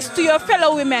your voice to your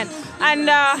fellow women. And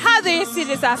how do you see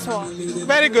this as well?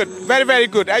 Very good, very, very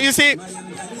good. You see,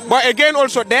 but again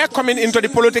also they're coming into the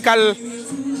political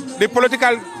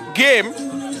game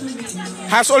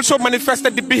has also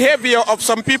manifested the behavior of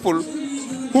some people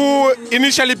who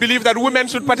initially believed that women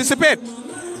should participate.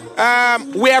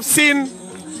 We have seen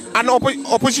an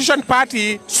opposition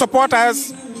party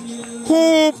supporters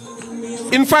who,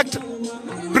 in fact,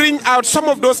 bring out some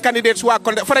of those candidates who are,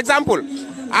 for example,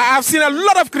 I have seen a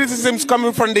lot of criticisms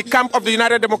coming from the camp of the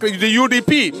United Democrats, the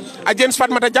UDP, against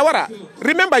Fatmata Jawara.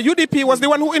 Remember, UDP was the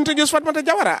one who introduced Fatmata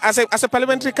Jawara as a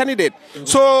parliamentary candidate.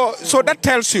 So that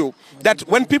tells you that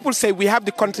when people say we have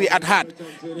the country at heart,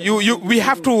 we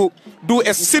have to do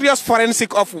a serious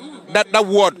forensic of that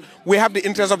word. We have the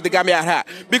interest of the Gambia at heart.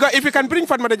 Because if you can bring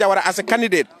Fatmata Jawara as a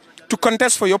candidate to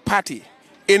contest for your party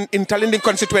in Talinding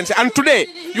constituency, and today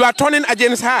you are turning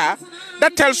against her,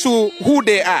 that tells you who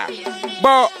they are.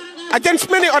 But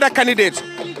against many other candidates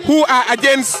who are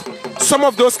against some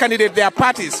of those candidates, their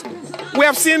parties, we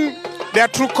have seen their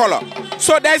true color.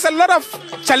 So there is a lot of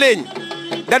challenge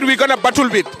that we're going to battle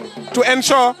with to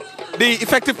ensure the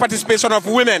effective participation of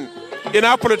women in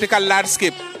our political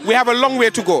landscape. We have a long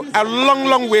way to go, a long,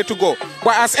 long way to go.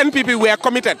 But as NPP, we are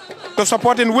committed to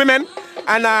supporting women,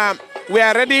 and we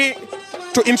are ready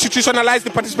to institutionalize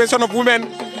the participation of women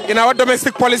in our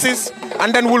domestic policies,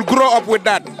 and then we'll grow up with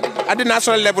that at the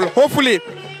national level. Hopefully,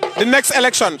 the next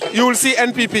election, you will see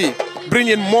NPP bring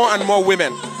in more and more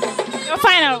women. Your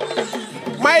final?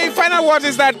 My final word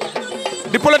is that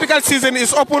the political season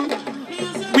is open.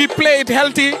 We play it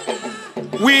healthy.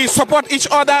 We support each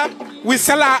other. We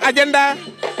sell our agenda.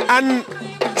 And,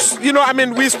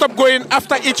 we stop going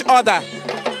after each other.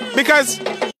 Because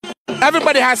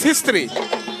everybody has history.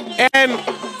 And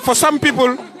for some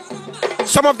people,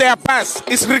 some of their past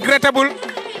is regrettable,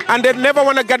 and they never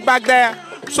want to get back there.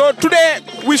 So today,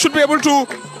 we should be able to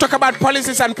talk about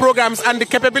policies and programs and the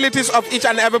capabilities of each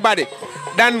and everybody.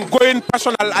 than going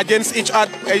personal against each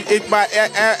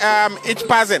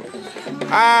person.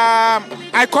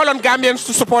 I call on Gambians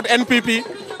to support NPP.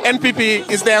 NPP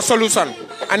is their solution,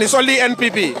 and it's only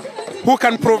NPP who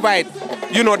can provide,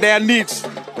 their needs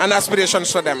and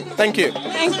aspirations for them. Thank you.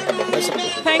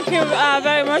 Thank you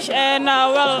very much. And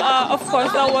of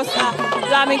course, that was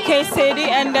Lamin K. Sadie,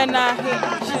 and then of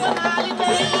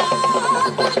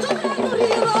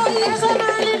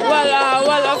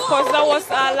course, that was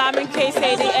Lamin K.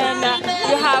 Sadie, and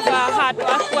you have heard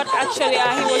what actually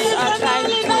he was trying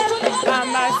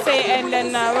to say, and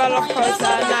then of course,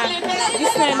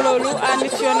 this man Lolu and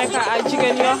it's your neck,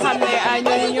 Jigan, your hammer,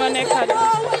 and your neck.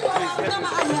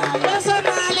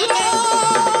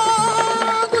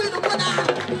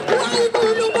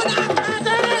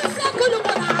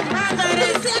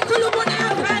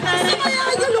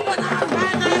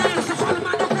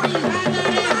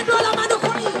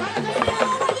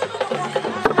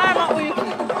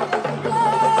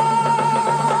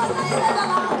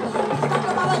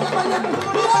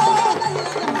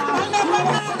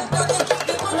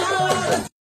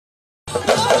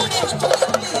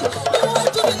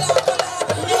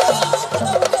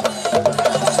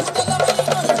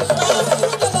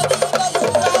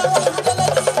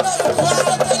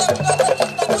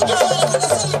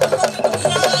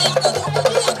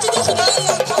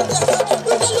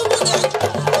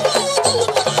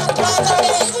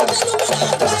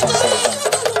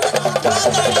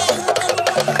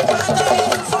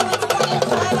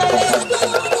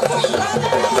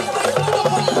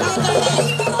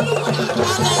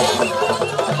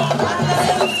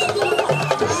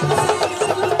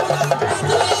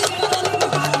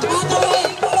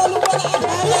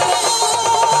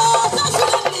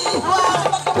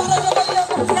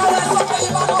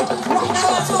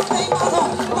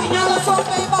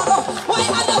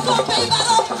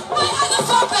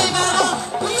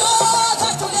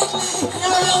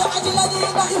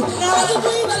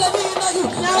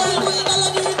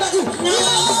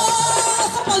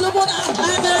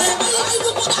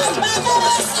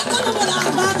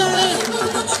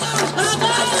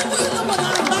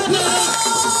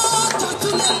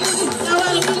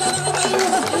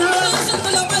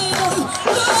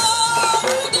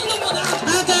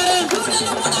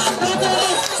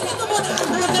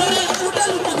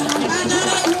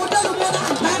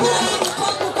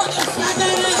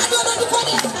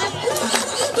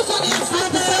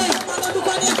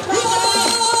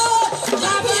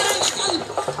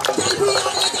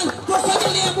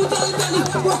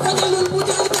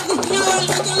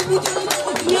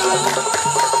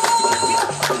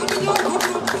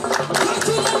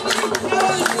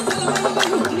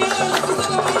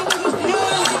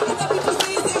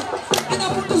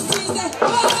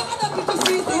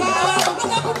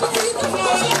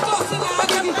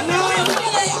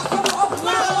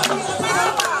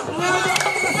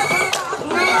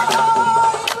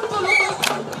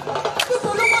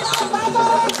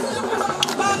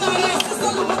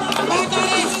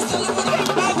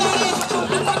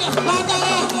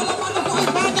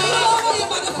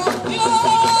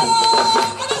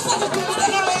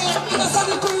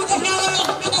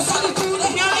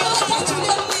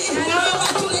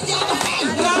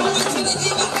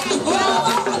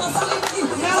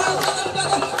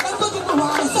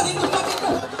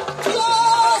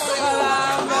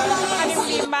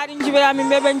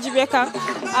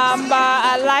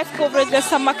 Live coverage de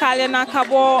Samakale na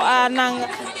kabo nang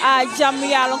jam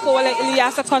yalon ko wala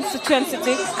Ilyasa constituency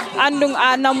andung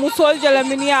na musol jala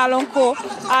min yalon ko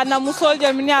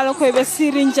be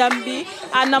sirin jambi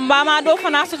na mbama do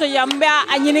fana soto yambe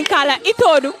anyini kala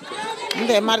itodu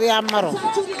nde Mariam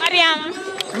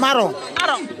Maro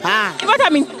ha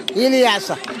ibatamin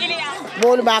Ilyasa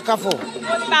bolu bakafo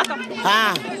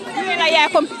ha ila ya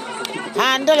kom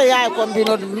ha ndele ya kom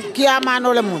bino kiyama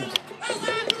no le mun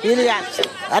Ilyas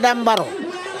Adam Barrow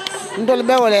ndol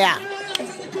be wala ya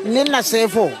ninna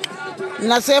sefo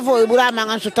Ibrahima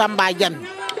ngan sutamba jam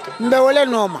mbe wala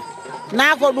noma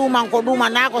nako duma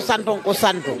nako santo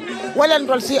wala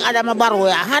ndol si Adam Barrow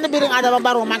ya han biring Adam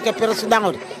Barrow manke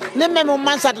president nimme mo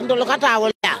mansat ndol kata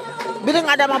wala ya biring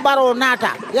Adam Barrow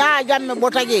nata ya jamme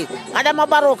botaje Adam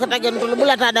Barrow kata gen ndol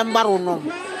bulata Adam Barrow no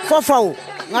fofaw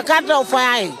ngakata o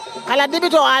fayai kala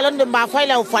dibito alonde mba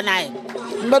fayla o fanaye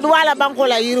mbedwala banko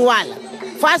la yirwala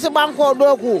fasi banko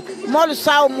doku mol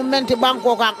saw mumenti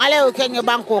banko kan alew kenye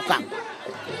banko kan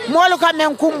mol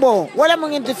kamen kumbo wala mo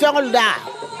nginti fengol da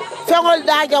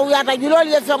jaw yata julol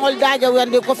ye fengol da jaw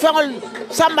yande ko fengol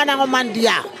samba na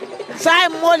mandia say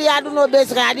mol ya duno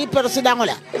besra di president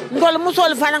la ndol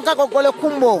musol fanan ka ko le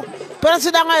kumbo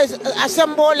president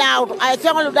asembo la ay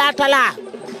fengol da tala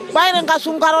bayren ka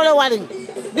sunkarole warin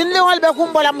dindiŋol be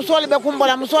kumbola musol be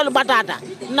kumbola musol batata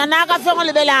nana ka feŋol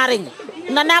be laariŋ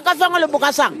nana ka feŋol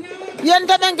buka saŋ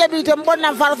yente men ke bite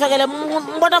mbonna farafeŋele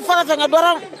mbota farafeŋe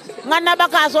doroŋ ŋanna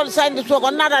baka sol sayndi soko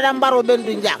nata dan baro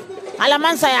bendu njak ala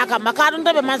mansa ya kamma kadun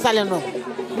tebe mansale no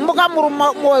mbuka muru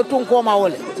moy tun ko ma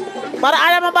wole bar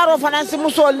ala ma baro fanansi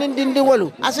musol nin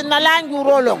dindiŋolu asinna lanju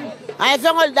rolong ay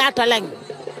feŋol data laŋ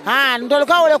ha ndol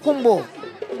ka wole kumbo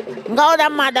ngaw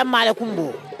damma le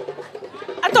kumbo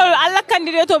atol alla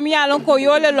candidate mi yalon ko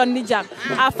yole londi jam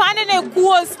a fane ne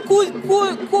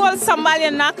kuol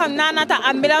sambale nanata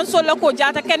ambulance la ko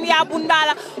jata ken ya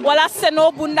bundala wala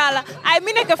seno bundala ay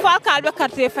mine ke fa kalbe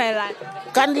carte fayla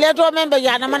candidate membe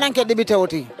yana manan ke debite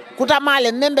woti kuta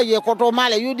male membe je ko to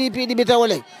male UDP debite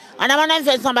wole ana manan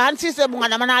fe samba han sise bu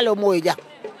ngana manalo moyja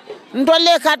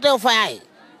ndolle carte fayay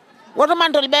woto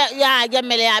man tol be ya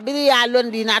jammele ya biri ya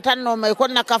londi na tanno may kon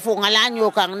na kafo ngala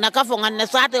nyokan na kafo nganne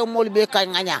sate o mol be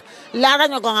kan nganya la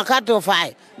ranyo ko ngakato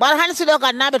fay bar han sido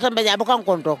kan nabe tambe ja bukan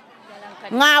konto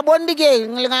nga bondige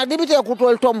nga dibite ku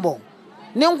tol tombo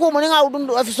nin ku mun nga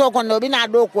udundu ofiso kon no bina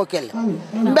do ko kel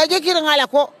mbe jikir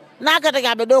ngala ko na kata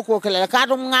ga be do ko kel ka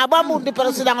to nga bamu di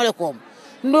president le ko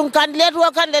ndun candidate wo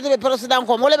candidate be president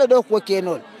ko mo le be do ko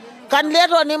kenol kan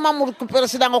leto ni mamu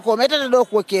president ko metata do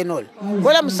ko kenol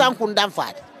wala musanku ndam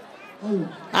faade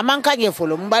aman kanye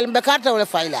folo mbal be karta wala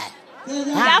fayla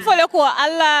ya fole ko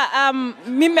alla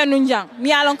mimme nunjang mi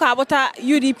alon ka bota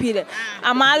UDP de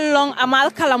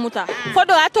amal kalamuta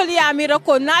fodo atoli amira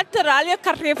ko natural ya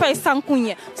carte fay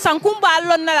sankunye sankumba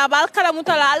allon na bal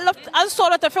kalamuta la alla an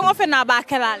solo to fengo fe na ba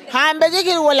kelal ha mbe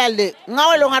jigir walalde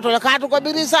ngawlo ngato ka to ko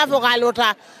biri safo ka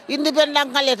lota independent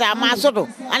kaleta ma soto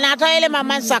anata ele ma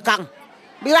man sakang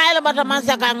biraile bata man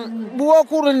sakang buwo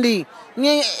kurundi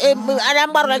ni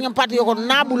adam barga nyam pati ko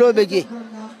na bulo beje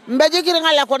mbeje kiri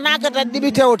ngala ko nakata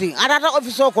dibite oti atata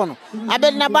office kono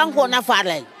abel na banko na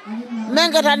farlay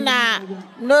mengata na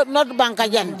not banka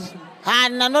jand ha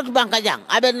na not banka jang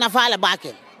abel na fala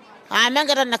bakel ha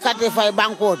mengata na carte fay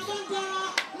banko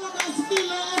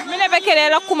mine be kele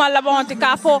la kuma la bonti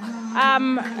ka fo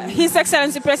His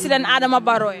Excellency President Adama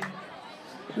Barrow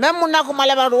même mun na kuma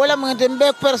la barro wala mun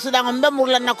tembe president mbe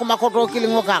murla na kuma ko to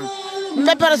kilingo kan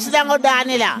mbe president o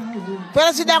danila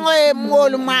president o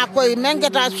molu makoy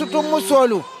mengeta sutu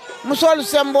musolu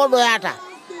sembo do yata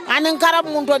anin karam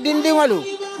mun to dindingolu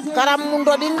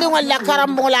la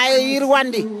karam mo la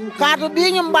yirwandi kaatu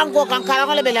biñum banko kan karam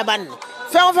le be leban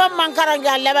few man karam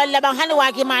ja leban hani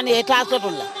waki mani e ta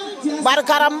sotulla bar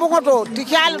karam bu to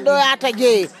tikal do yata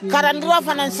je karam do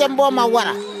fanan sembo ma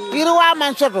wara yirwa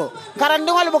man soto karam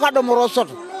dingol bu ka do mo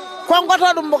soto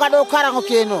kongoto dum bu ka do karam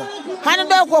keno hani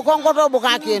do ko kongoto bu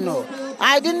ka keno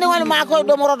ay dindi wal ma ko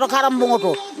do moroto karam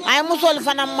bungoto ay musol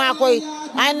fanam ma koy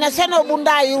ay na seno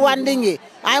bunda yi wandingi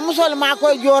ay musol ma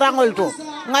koy jorangol to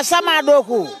nga sama do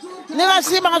ku ni nga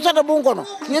sima nga soto bungono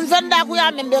nin fenda ku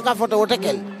ya membe ka foto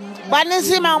wotekel ba ni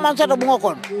sima nga soto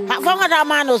bungokon ha fo nga ta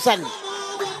mano san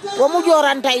wo mu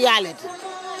joranta yalet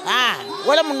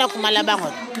wala mun nakuma la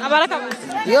bangot abaraka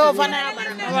yo fana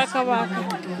abaraka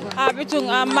bitung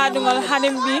madungol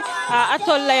hanimbi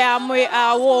atolla ya moy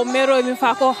wo mero mi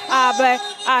fako ba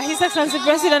His Excellency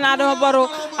President Adama Barrow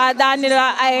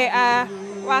danila ay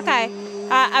wakai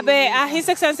abe His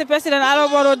Excellency President Adama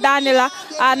Barrow danila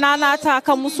nanata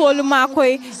ka musolu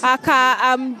makoy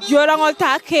ka jorangol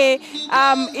take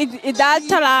idal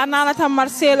tala nanata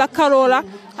Marcela Carola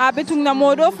bitung na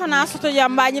modo fana soto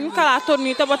yamba nyin kala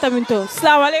torni to bataminto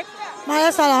assalamu alaikum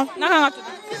maya salam naka ngatu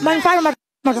man farma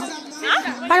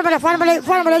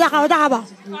farma jakaba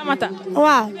mata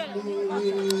waaw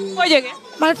ko jege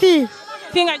man fi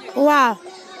nga waaw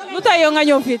luta yo nga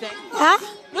ñew fi tay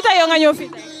luta yo nga ñew fi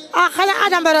tay xana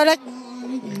Adam Barrow rek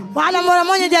wala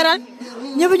mo ñu jaral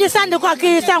ñu bu ñu sand ko ak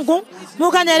sanku mu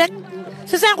gané rek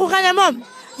su sanku gané mom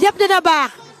yépp dina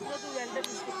baax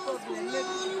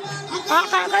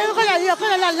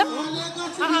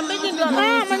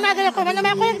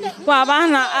waaw baax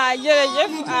na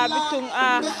jërëjëf bitum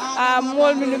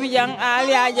mool mi nubi jang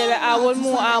ali ajale wol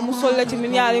mu musollati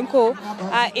min yalin ko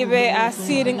ibe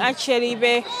siring actually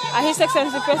ibe His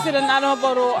Excellency President Adama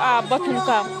Barrow batun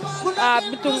kam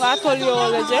bitum atol yo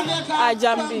leje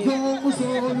jambi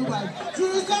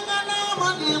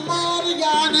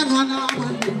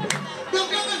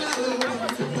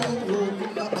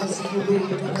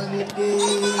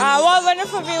well,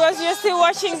 wonderful viewers, you're still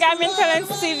watching Gambian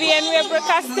Talents TV, and we're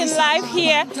broadcasting live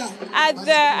here at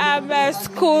the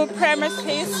school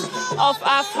premises of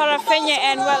Farafenni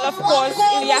and, well, of course,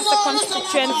 Ilyasa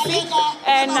constituency.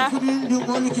 And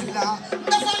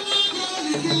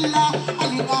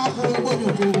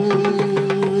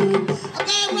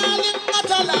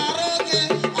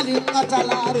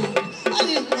Sama